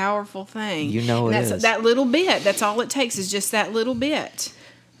that's a powerful thing. You know and it that's is. that little bit. That's all it takes is just that little bit,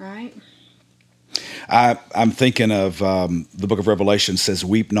 right? I'm thinking of the book of Revelation says,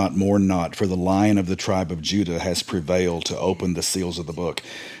 "Weep not, mourn not, for the Lion of the tribe of Judah has prevailed to open the seals of the book."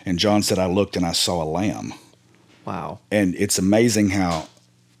 And John said, "I looked and I saw a lamb." Wow. And it's amazing how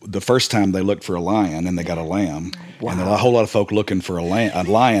the first time they looked for a lion and they got a lamb, and there are a whole lot of folk looking for a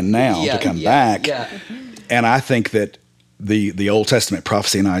lion now to come back. Yeah. And I think that the Old Testament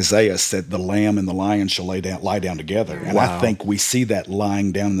prophecy in Isaiah said the lamb and the lion shall lie down together. And Wow. I think we see that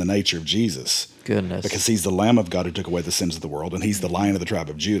lying down in the nature of Jesus. Goodness. Because he's the Lamb of God who took away the sins of the world, and he's the Lion of the tribe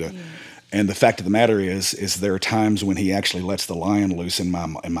of Judah. And the fact of the matter is there are times when he actually lets the lion loose in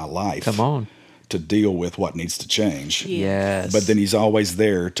my life. Come on. To deal with what needs to change. Yes. But then he's always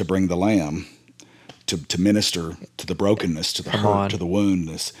there to bring the lamb to minister to the brokenness, to the Come on. hurt, to the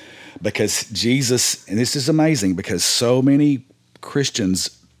woundness. Because Jesus, and this is amazing, because so many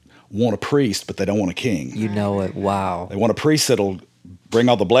Christians want a priest, but they don't want a king. You know it. Wow. They want a priest that'll bring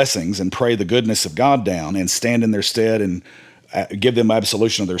all the blessings and pray the goodness of God down and stand in their stead and give them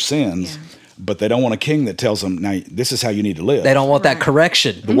absolution of their sins. Yeah. But they don't want a king that tells them, now, this is how you need to live. They don't want that Right.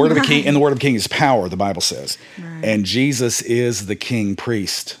 correction. The word of a king, and the word of a king is power, the Bible says. Right. And Jesus is the king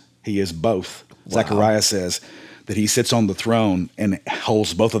priest. He is both. Zechariah says that he sits on the throne and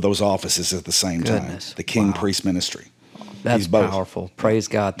holds both of those offices at the same Goodness. time. The king Wow. priest ministry. That's He's both. powerful. Praise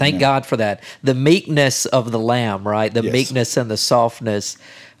God. Thank God for that. The meekness of the lamb, right? The Yes. meekness and the softness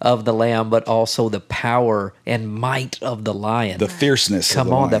of the lamb, but also the power and might of the lion. The fierceness Come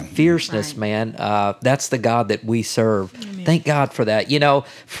of the on, the lion. fierceness, Right. man. That's the God that we serve. Thank God for that. You know,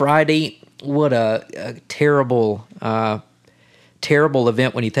 Friday, what a terrible, terrible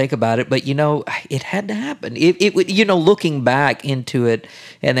event when you think about it. But you know, it had to happen. It would, you know, looking back into it,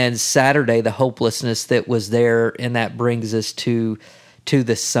 and then Saturday, the hopelessness that was there, and that brings us to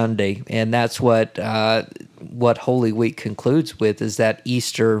this Sunday, and that's what Holy Week concludes with, is that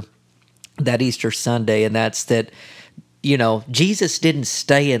Easter Sunday, and that's that, you know, Jesus didn't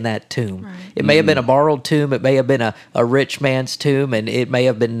stay in that tomb. Right. It may have been a borrowed tomb, it may have been a rich man's tomb, and it may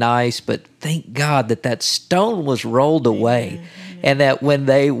have been nice, but thank God that stone was rolled away. And that when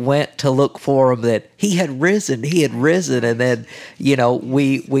they went to look for him, that he had risen, and then, you know,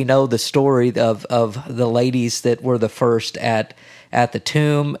 we know the story of the ladies that were the first at the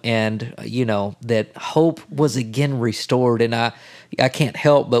tomb, and you know that hope was again restored. And I can't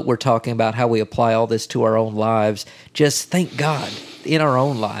help but we're talking about how we apply all this to our own lives. Just thank God in our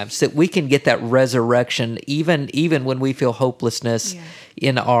own lives that we can get that resurrection even when we feel hopelessness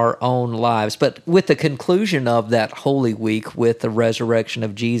in our own lives. But with the conclusion of that Holy Week with the resurrection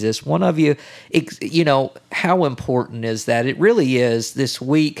of Jesus, one of you know, how important is that? It really is this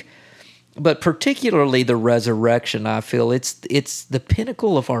week. But particularly the resurrection, I feel it's the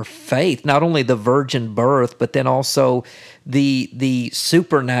pinnacle of our faith. Not only the virgin birth, but then also the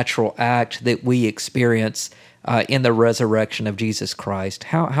supernatural act that we experience in the resurrection of Jesus Christ.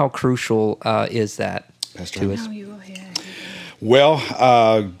 How crucial is that Pastor to Hans? us? No, you go ahead.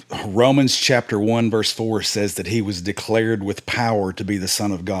 Well, Romans chapter 1, verse 4 says that he was declared with power to be the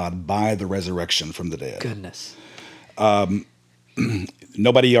Son of God by the resurrection from the dead. Goodness.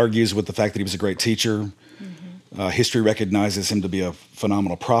 Nobody argues with the fact that he was a great teacher. History recognizes him to be a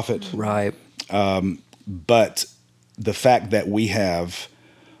phenomenal prophet. Right. But the fact that we have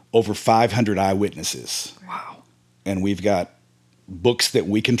over 500 eyewitnesses, Wow. and we've got books that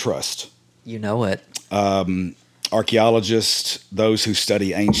we can trust, You know it. archaeologists, those who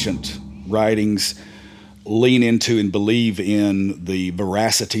study ancient writings, lean into and believe in the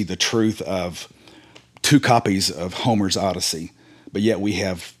veracity, the truth of 2 copies of Homer's Odyssey. But yet we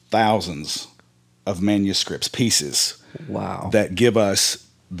have thousands of manuscripts, pieces, Wow. that give us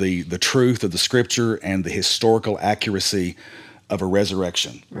the truth of the scripture and the historical accuracy of a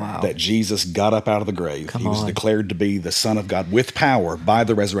resurrection. Wow. That Jesus got up out of the grave. Come He was on. declared to be the Son of God with power by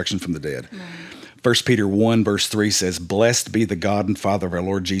the resurrection from the dead. 1 Peter 1 verse 3 says, "Blessed be the God and Father of our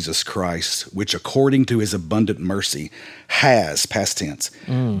Lord Jesus Christ, which according to his abundant mercy has," past tense,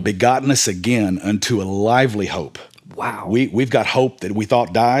 "begotten us again unto a lively hope." Wow. We've got hope that we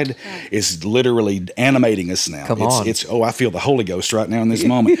thought died is literally animating us now. Come on. It's I feel the Holy Ghost right now in this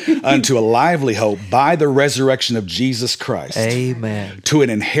moment. Unto a lively hope by the resurrection of Jesus Christ. Amen. To an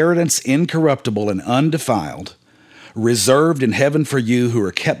inheritance incorruptible and undefiled, reserved in heaven for you who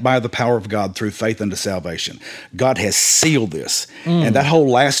are kept by the power of God through faith unto salvation. God has sealed this. And that whole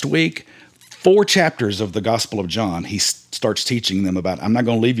last week, 4 chapters of the Gospel of John, he starts teaching them about, I'm not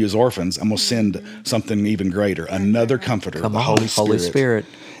going to leave you as orphans. I'm going to send something even greater, another comforter, Come the on, Holy Spirit. Holy Spirit.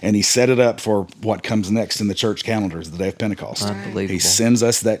 And he set it up for what comes next in the church calendars, the day of Pentecost. Unbelievable. He sends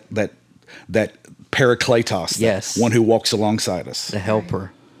us that Parakletos, Yes. one who walks alongside us. The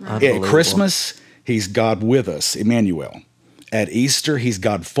helper. At Unbelievable. Christmas, he's God with us, Emmanuel. At Easter, he's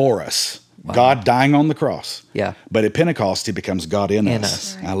God for us. God dying on the cross. Yeah. But at Pentecost, he becomes God in In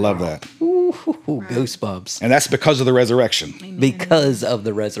us. us. I love that. Ooh, goosebumps. And that's because of the resurrection. Because of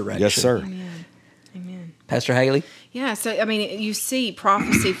the resurrection. Yes, sir. Amen. Pastor Haley? Yeah, so I mean, you see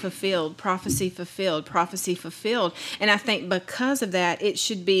prophecy fulfilled, prophecy fulfilled, prophecy fulfilled. And I think because of that, it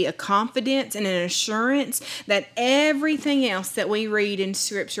should be a confidence and an assurance that everything else that we read in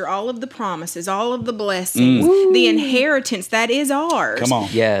Scripture, all of the promises, all of the blessings, the inheritance that is ours. Come on.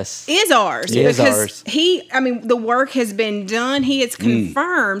 Yes. Is ours. Is because ours. the work has been done. He has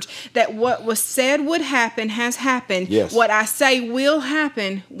confirmed that what was said would happen has happened. Yes. What I say will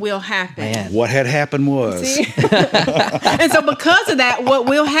happen will happen. Man. What had happened was. See? And so because of that, what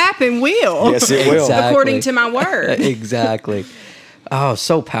will happen will. Yes, it will. Exactly. According to my word. Exactly. Oh,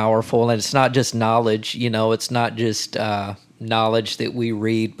 so powerful. And it's not just knowledge, it's not just knowledge that we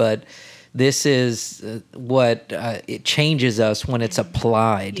read, but this is what it changes us when it's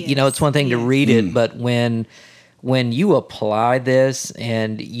applied. Yes, It's one thing to yes. read it, but when you apply this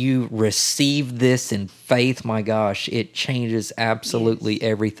and you receive this in faith, my gosh, it changes absolutely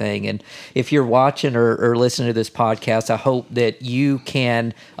everything. And if you're watching or listening to this podcast, I hope that you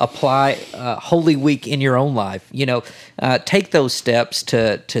can apply Holy Week in your own life. Take those steps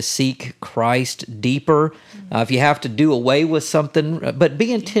to seek Christ deeper. If you have to do away with something, but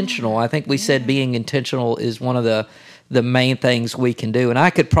be intentional. I think we said being intentional is one of the main things we can do. And I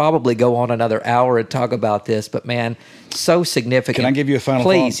could probably go on another hour and talk about this, but man, so significant. Can I give you a final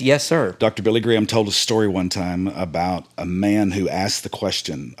Please, thought? yes, sir. Dr. Billy Graham told a story one time about a man who asked the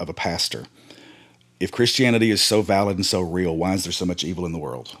question of a pastor, if Christianity is so valid and so real, why is there so much evil in the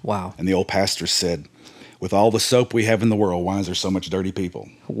world? Wow. And the old pastor said, with all the soap we have in the world, why is there so much dirty people?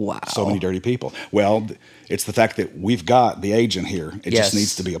 Wow. So many dirty people. Well, it's the fact that we've got the agent here. It Yes. just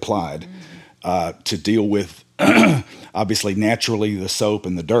needs to be applied to deal with, obviously, naturally, the soap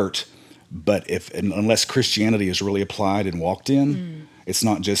and the dirt. But unless Christianity is really applied and walked in, it's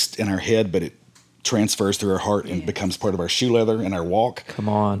not just in our head, but it transfers through our heart and becomes part of our shoe leather and our walk. Come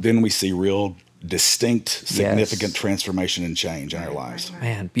on. Then we see real, distinct, significant transformation and change in our lives.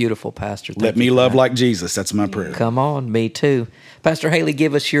 Man, beautiful, Pastor. Let me love like Jesus. That's my prayer. Come on, me too. Pastor Haley,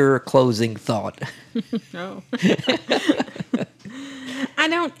 give us your closing thought. No. I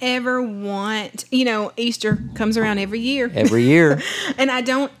don't ever want, Easter comes around every year. Every year. And I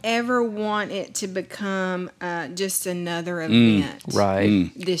don't ever want it to become just another event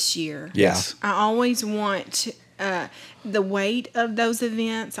Right. this year. Yes. I always want the weight of those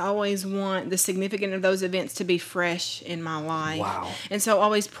events. I always want the significance of those events to be fresh in my life. Wow. And so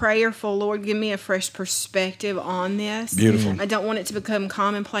always prayerful, Lord, give me a fresh perspective on this. Beautiful. I don't want it to become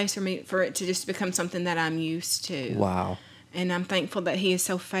commonplace for it to just become something that I'm used to. Wow. And I'm thankful that He is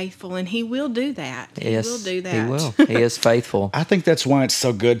so faithful, and He will do that. Yes, He will do that. He will. He is faithful. I think that's why it's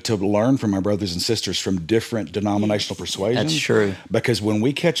so good to learn from our brothers and sisters from different denominational persuasions. That's true. Because when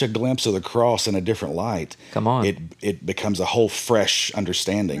we catch a glimpse of the cross in a different light, Come on. it becomes a whole fresh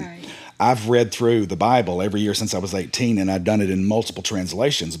understanding. Right. I've read through the Bible every year since I was 18, and I've done it in multiple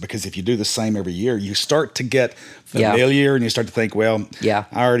translations, because if you do the same every year, you start to get familiar and you start to think, well, Yeah.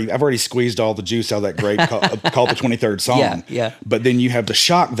 I've already squeezed all the juice out of that grape called the 23rd Psalm. Yeah. But then you have the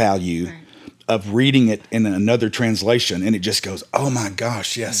shock value Right. of reading it in another translation, and it just goes, oh my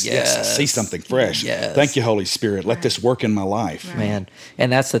gosh, yes, I see Yes. something fresh. Yes. Thank you, Holy Spirit. Let this work in my life. Man,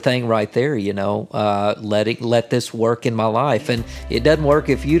 and that's the thing right there, let this work in my life. And it doesn't work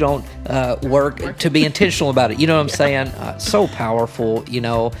if you don't work to be intentional about it. You know what I'm saying? So powerful,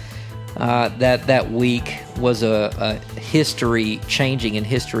 that week was a history-changing and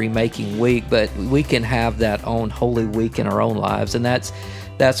history-making week, but we can have that own Holy Week in our own lives, and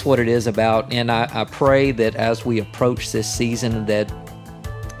that's what it is about. And I pray that as we approach this season that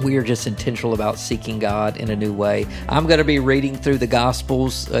we are just intentional about seeking God in a new way. I'm going to be reading through the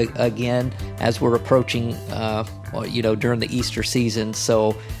Gospels again as we're approaching, during the Easter season.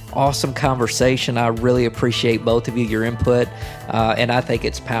 So awesome conversation. I really appreciate both of you, your input, and I think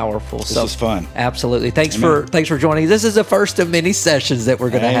it's powerful. This is fun. Absolutely. Thanks for joining. This is the first of many sessions that we're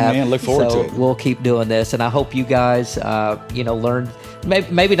going to have. Look forward to it. We'll keep doing this, and I hope you guys, learn.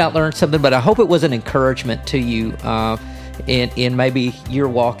 Maybe not learn something, but I hope it was an encouragement to you. In maybe you're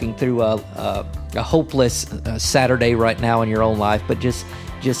walking through a hopeless Saturday right now in your own life, but just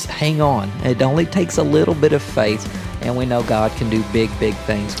hang on. It only takes a little bit of faith, and we know God can do big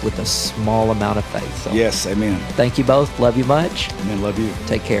things with a small amount of faith. So, yes, amen. Thank you both. Love you much. Amen. Love you.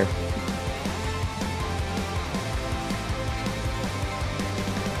 Take care.